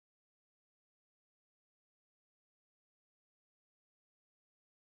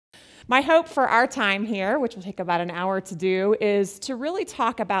My hope for our time here, which will take about an hour to do, is to really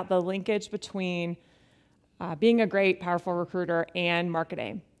talk about the linkage between being a great, powerful recruiter and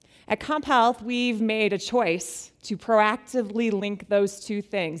marketing. At CompHealth, we've made a choice to proactively link those two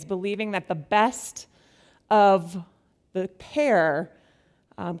things, believing that the best of the pair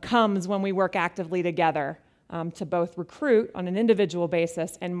comes when we work actively together to both recruit on an individual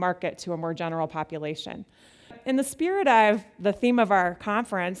basis and market to a more general population. In the spirit of the theme of our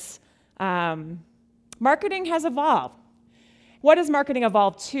conference, marketing has evolved. What has marketing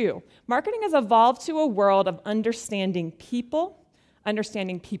evolved to? Marketing has evolved to a world of understanding people,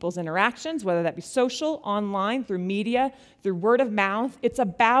 understanding people's interactions, whether that be social, online, through media, through word of mouth. It's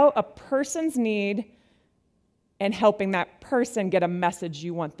about a person's need and helping that person get a message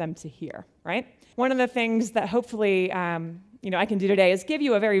you want them to hear, right? One of the things that hopefully I can do today is give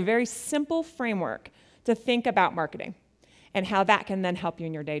you a very, very simple framework to think about marketing and how that can then help you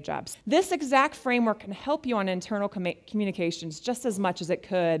in your day jobs. This exact framework can help you on internal communications just as much as it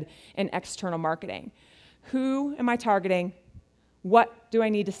could in external marketing. Who am I targeting? What do I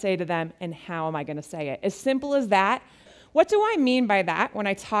need to say to them? And how am I going to say it? As simple as that. What do I mean by that when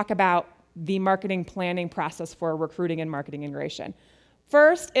I talk about the marketing planning process for recruiting and marketing integration?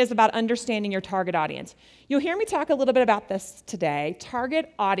 First is about understanding your target audience. You'll hear me talk a little bit about this today.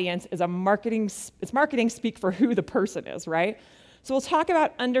 Target audience is marketing speak for who the person is, right? So we'll talk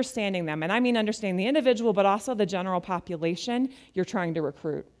about understanding them, and I mean understanding the individual, but also the general population you're trying to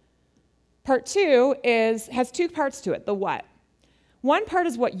recruit. Part two has two parts to it, the what. One part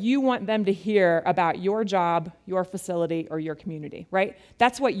is what you want them to hear about your job, your facility, or your community, right?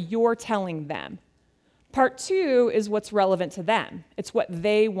 That's what you're telling them. Part two is what's relevant to them. It's what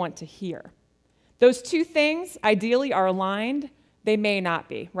they want to hear. Those two things ideally are aligned. They may not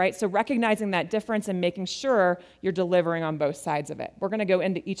be, right? So recognizing that difference and making sure you're delivering on both sides of it. We're going to go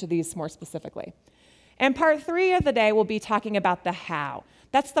into each of these more specifically. And part three of the day, we'll be talking about the how.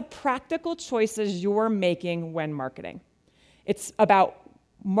 That's the practical choices you're making when marketing. It's about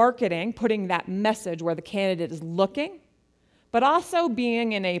marketing, putting that message where the candidate is looking, but also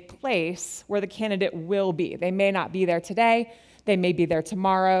being in a place where the candidate will be. They may not be there today. They may be there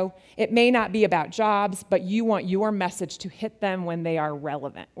tomorrow. It may not be about jobs, but you want your message to hit them when they are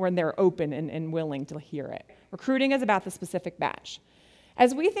relevant, when they're open and willing to hear it. Recruiting is about the specific batch.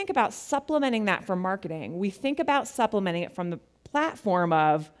 As we think about supplementing that for marketing, we think about supplementing it from the platform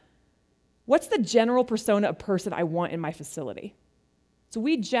of what's the general persona of person I want in my facility? So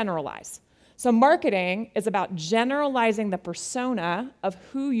we generalize. So marketing is about generalizing the persona of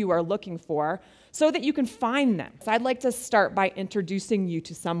who you are looking for so that you can find them. So I'd like to start by introducing you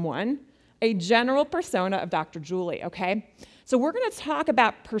to someone, a general persona of Dr. Julie, okay? So we're going to talk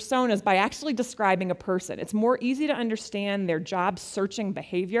about personas by actually describing a person. It's more easy to understand their job searching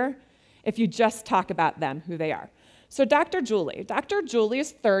behavior if you just talk about them, who they are. So Dr. Julie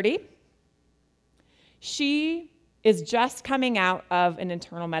is 30. She is just coming out of an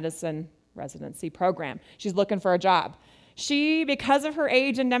internal medicine residency program. She's looking for a job. She, because of her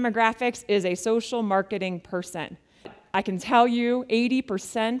age and demographics, is a social marketing person. I can tell you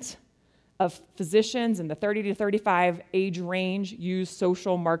 80% of physicians in the 30 to 35 age range use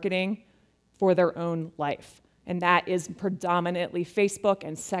social marketing for their own life. And that is predominantly Facebook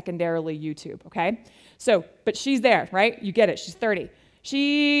and secondarily YouTube, okay? So, but she's there, right? You get it, she's 30.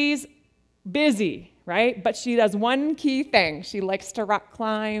 She's busy, right? But she does one key thing. She likes to rock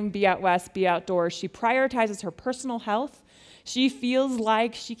climb, be out west, be outdoors. She prioritizes her personal health. She feels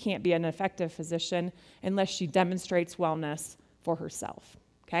like she can't be an effective physician unless she demonstrates wellness for herself,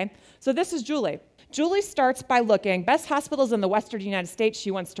 okay? So this is Julie. Julie starts by looking, best hospitals in the Western United States.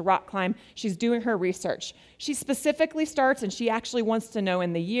 She wants to rock climb. She's doing her research. She specifically starts, and she actually wants to know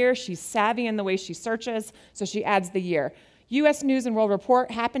in the year. She's savvy in the way she searches, so she adds the year. U.S. News and World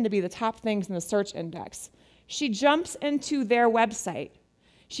Report happen to be the top things in the search index. She jumps into their website.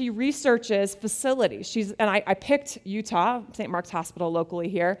 She researches facilities. I picked Utah, St. Mark's Hospital locally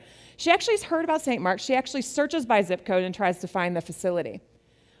here. She actually has heard about St. Mark's. She actually searches by zip code and tries to find the facility.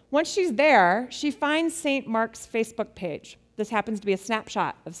 Once she's there, she finds St. Mark's Facebook page. This happens to be a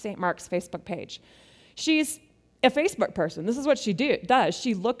snapshot of St. Mark's Facebook page. She's a Facebook person. This is what she does.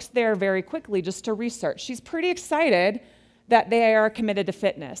 She looks there very quickly just to research. She's pretty excited that they are committed to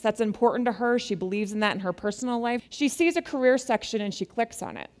fitness. That's important to her. She believes in that in her personal life. She sees a career section and she clicks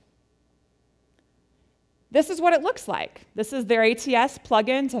on it. This is what it looks like. This is their ATS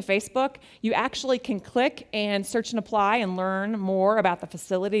plugin to Facebook. You actually can click and search and apply and learn more about the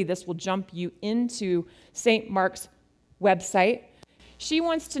facility. This will jump you into St. Mark's website. She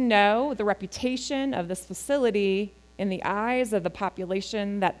wants to know the reputation of this facility in the eyes of the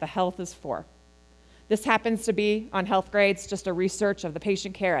population that the health is for. This happens to be on health grades, just a research of the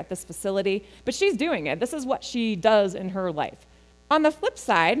patient care at this facility, but she's doing it. This is what she does in her life. On the flip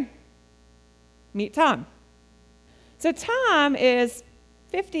side, meet Tom. So Tom is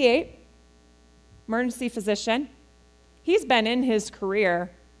 58, emergency physician. He's been in his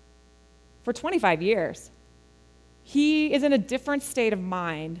career for 25 years. He is in a different state of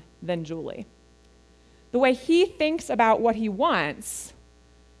mind than Julie. The way he thinks about what he wants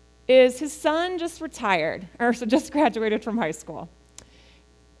is his son just retired, or so just graduated from high school.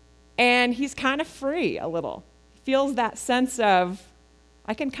 And he's kind of free a little. He feels that sense of,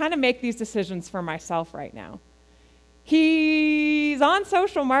 I can kind of make these decisions for myself right now. He's on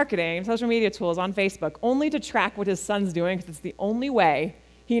social marketing, social media tools on Facebook, only to track what his son's doing, because it's the only way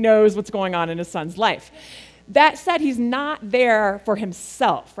he knows what's going on in his son's life. That said, he's not there for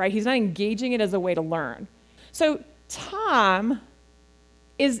himself, right? He's not engaging it as a way to learn. So Tom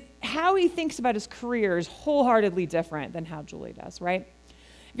is, how he thinks about his career is wholeheartedly different than how Julie does, right?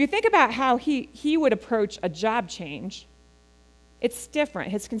 If you think about how he would approach a job change, it's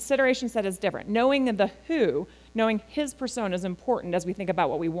different. His consideration set is different. Knowing the who, knowing his persona is important as we think about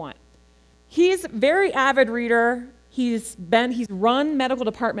what we want. He's a very avid reader. He's run medical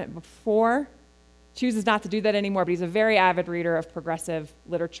department before, chooses not to do that anymore, but he's a very avid reader of progressive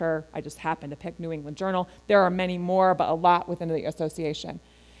literature. I just happened to pick New England Journal. There are many more, but a lot within the association.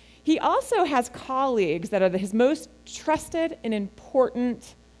 He also has colleagues that are his most trusted and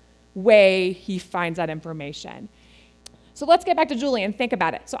important way he finds that information. So let's get back to Julie and think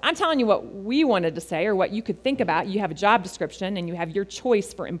about it. So I'm telling you what we wanted to say, or what you could think about. You have a job description and you have your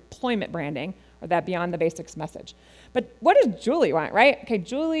choice for employment branding, or that beyond the basics message. But what does Julie want, right? Okay,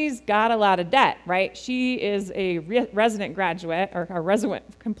 Julie's got a lot of debt, right? She is a resident graduate, or a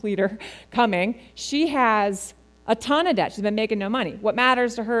resident completer coming. She has a ton of debt. She's been making no money. What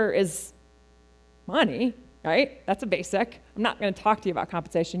matters to her is money, right? That's a basic. I'm not going to talk to you about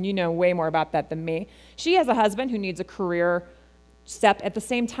compensation. You know way more about that than me. She has a husband who needs a career step at the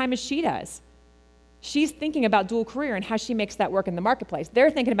same time as she does. She's thinking about dual career and how she makes that work in the marketplace.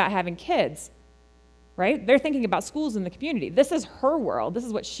 They're thinking about having kids, right? They're thinking about schools in the community. This is her world. This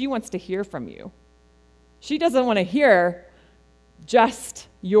is what she wants to hear from you. She doesn't want to hear just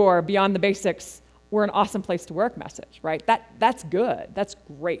your beyond the basics, we're an awesome place to work message, right? That's good. That's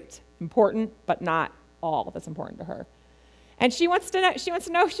great. Important, but not all that's important to her. And she wants to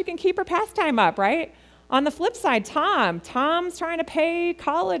know if she can keep her pastime up, right? On the flip side, Tom's trying to pay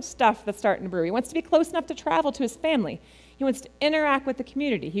college stuff that's starting to brew. He wants to be close enough to travel to his family. He wants to interact with the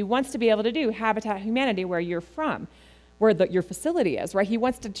community. He wants to be able to do Habitat Humanity where you're from, where your facility is, right? He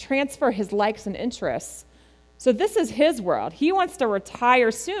wants to transfer his likes and interests. So this is his world. He wants to retire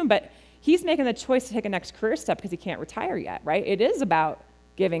soon, but he's making the choice to take a next career step because he can't retire yet, right? It is about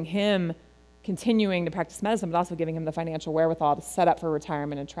giving him continuing to practice medicine, but also giving him the financial wherewithal to set up for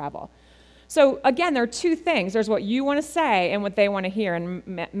retirement and travel. So again, there are two things. There's what you want to say and what they want to hear,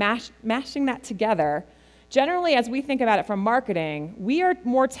 and mashing that together. Generally, as we think about it from marketing, we are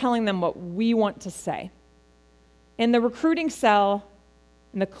more telling them what we want to say. In the recruiting cell,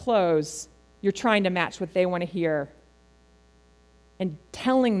 in the close, you're trying to match what they want to hear and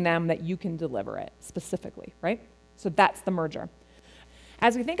telling them that you can deliver it specifically, right? So that's the merger.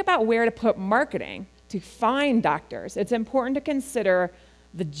 As we think about where to put marketing to find doctors, it's important to consider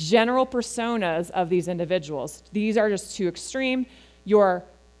the general personas of these individuals. These are just too extreme. Your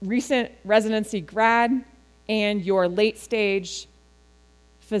recent residency grad and your late stage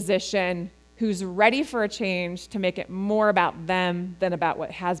physician who's ready for a change to make it more about them than about what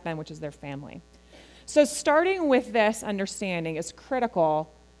has been, which is their family. So starting with this understanding is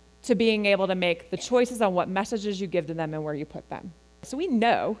critical to being able to make the choices on what messages you give to them and where you put them. So we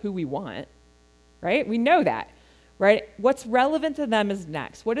know who we want, right? We know that, right? What's relevant to them is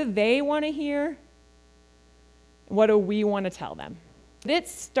next. What do they want to hear? What do we want to tell them? It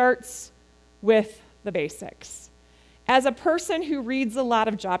starts with the basics. As a person who reads a lot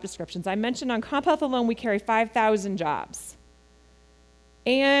of job descriptions, I mentioned on CompHealth alone we carry 5,000 jobs.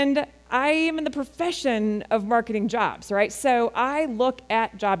 And I am in the profession of marketing jobs, right? So I look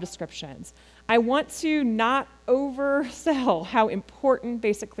at job descriptions. I want to not oversell how important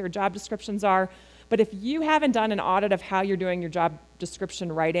basic clear job descriptions are, but if you haven't done an audit of how you're doing your job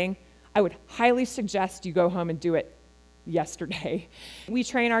description writing, I would highly suggest you go home and do it yesterday. We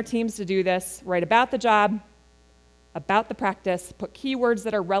train our teams to do this, write about the job, about the practice, put keywords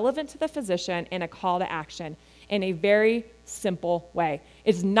that are relevant to the physician, and a call to action in a very simple way.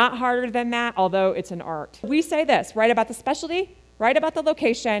 It's not harder than that, although it's an art. We say this, write about the specialty, write about the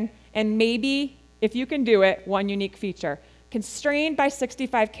location, and maybe if you can do it, one unique feature. Constrained by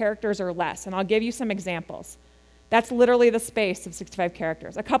 65 characters or less, and I'll give you some examples. That's literally the space of 65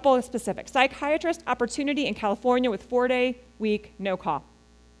 characters. A couple of specifics. Psychiatrist opportunity in California with 4-day week, no call.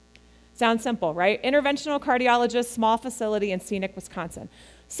 Sounds simple, right? Interventional cardiologist, small facility in scenic Wisconsin.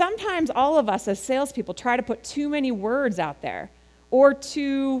 Sometimes all of us as salespeople try to put too many words out there or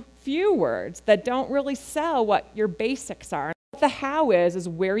too few words that don't really sell what your basics are. The how is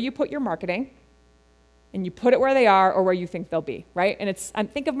where you put your marketing, and you put it where they are or where you think they'll be, right?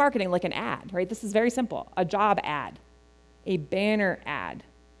 And think of marketing like an ad, right? This is very simple. A job ad, a banner ad,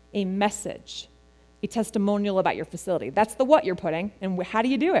 a message, a testimonial about your facility. That's the what you're putting, and how do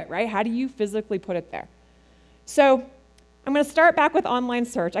you do it, right? How do you physically put it there? So I'm going to start back with online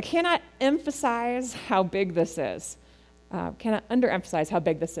search. I cannot emphasize how big this is. Cannot underemphasize how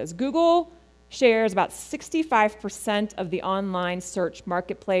big this is. Google shares about 65% of the online search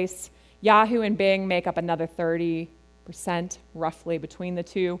marketplace. Yahoo and Bing make up another 30%, roughly, between the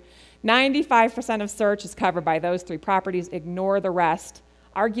two. 95% of search is covered by those three properties. Ignore the rest.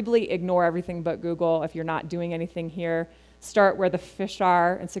 Arguably, ignore everything but Google if you're not doing anything here. Start where the fish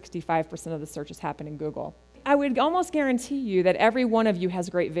are, and 65% of the search is happening in Google. I would almost guarantee you that every one of you has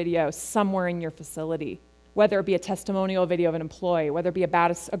great video somewhere in your facility, whether it be a testimonial video of an employee, whether it be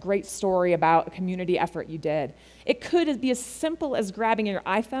about a great story about a community effort you did. It could be as simple as grabbing your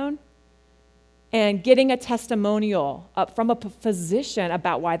iPhone and getting a testimonial up from a physician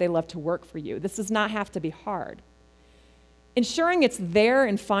about why they love to work for you. This does not have to be hard. Ensuring it's there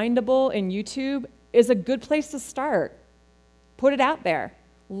and findable in YouTube is a good place to start. Put it out there.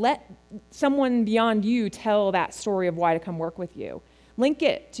 Let someone beyond you tell that story of why to come work with you. Link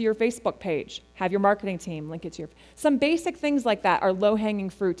it to your Facebook page. Have your marketing team link it to your... Some basic things like that are low-hanging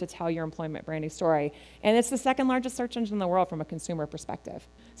fruit to tell your employment branding story. And it's the second largest search engine in the world from a consumer perspective.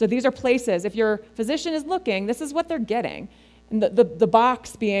 So these are places, if your physician is looking, this is what they're getting. And the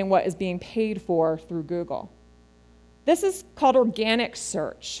box being what is being paid for through Google. This is called organic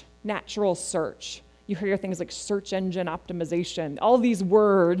search, natural search. You hear things like search engine optimization. All these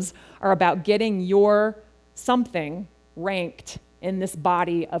words are about getting your something ranked in this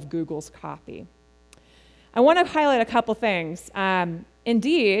body of Google's copy. I want to highlight a couple things.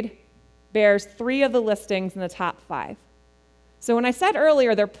 Indeed bears 3 of the listings in the top 5. So when I said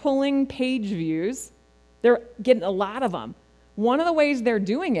earlier they're pulling page views, they're getting a lot of them. One of the ways they're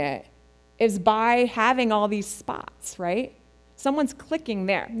doing it is by having all these spots, right? Someone's clicking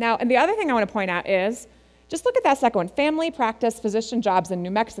there. Now, and the other thing I want to point out is, just look at that second one, family practice physician jobs in New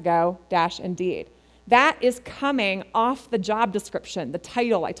Mexico - Indeed. That is coming off the job description, the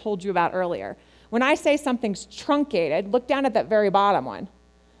title I told you about earlier. When I say something's truncated, look down at that very bottom one.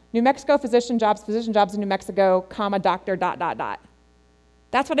 New Mexico physician jobs in New Mexico, comma, doctor, ...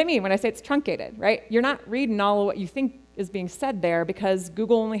 That's what I mean when I say it's truncated, right? You're not reading all of what you think is being said there because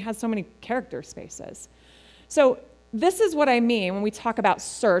Google only has so many character spaces. So this is what I mean when we talk about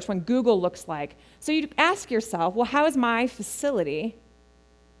search, when Google looks like. So you ask yourself, well, how is my facility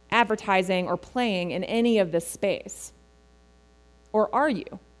advertising or playing in any of this space? Or are you?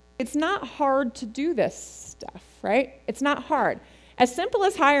 It's not hard to do this stuff, right? It's not hard. As simple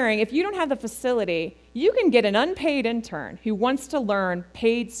as hiring, if you don't have the facility, you can get an unpaid intern who wants to learn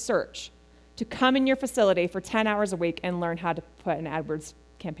paid search to come in your facility for 10 hours a week and learn how to put an AdWords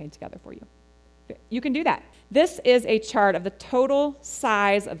campaign together for you. You can do that. This is a chart of the total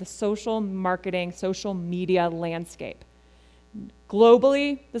size of the social marketing, social media landscape.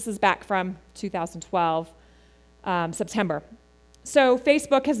 Globally, this is back from 2012, September. So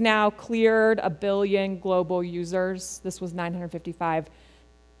Facebook has now cleared 1 billion global users. This was 955.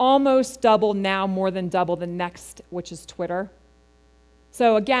 Almost double, now more than double the next, which is Twitter.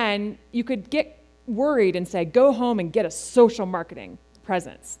 So again, you could get worried and say, go home and get a social marketing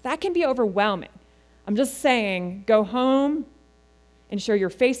presence. That can be overwhelming. I'm just saying, go home, ensure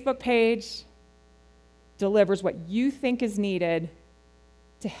your Facebook page delivers what you think is needed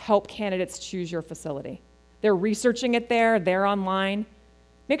to help candidates choose your facility. They're researching it there, they're online.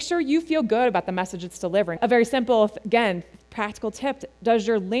 Make sure you feel good about the message it's delivering. A very simple, again, practical tip, does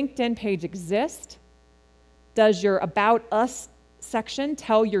your LinkedIn page exist? Does your About Us section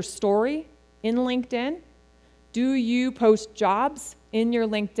tell your story in LinkedIn? Do you post jobs in your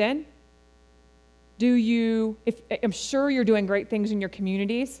LinkedIn? I'm sure you're doing great things in your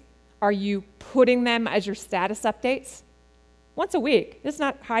communities. Are you putting them as your status updates? Once a week. It's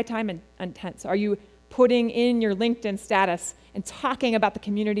not high time and intense. Are you putting in your LinkedIn status and talking about the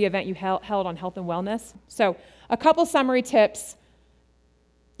community event you held on health and wellness? So a couple summary tips.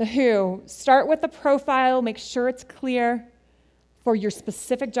 The who, start with the profile, make sure it's clear. for your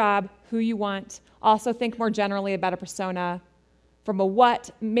specific job, who you want. Also think more generally about a persona. From a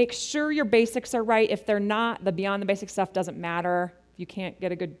what, make sure your basics are right. If they're not, the beyond the basic stuff doesn't matter. If you can't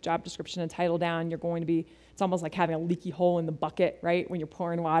get a good job description and title down, you're going to be, it's almost like having a leaky hole in the bucket, right? When you're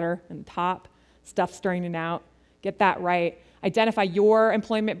pouring water in the top, stuff's draining out. Get that right. Identify your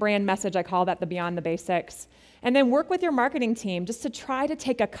employment brand message. I call that the beyond the basics. And then work with your marketing team just to try to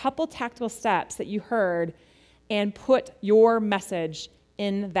take a couple tactical steps that you heard and put your message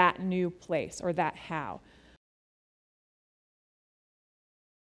in that new place or that how.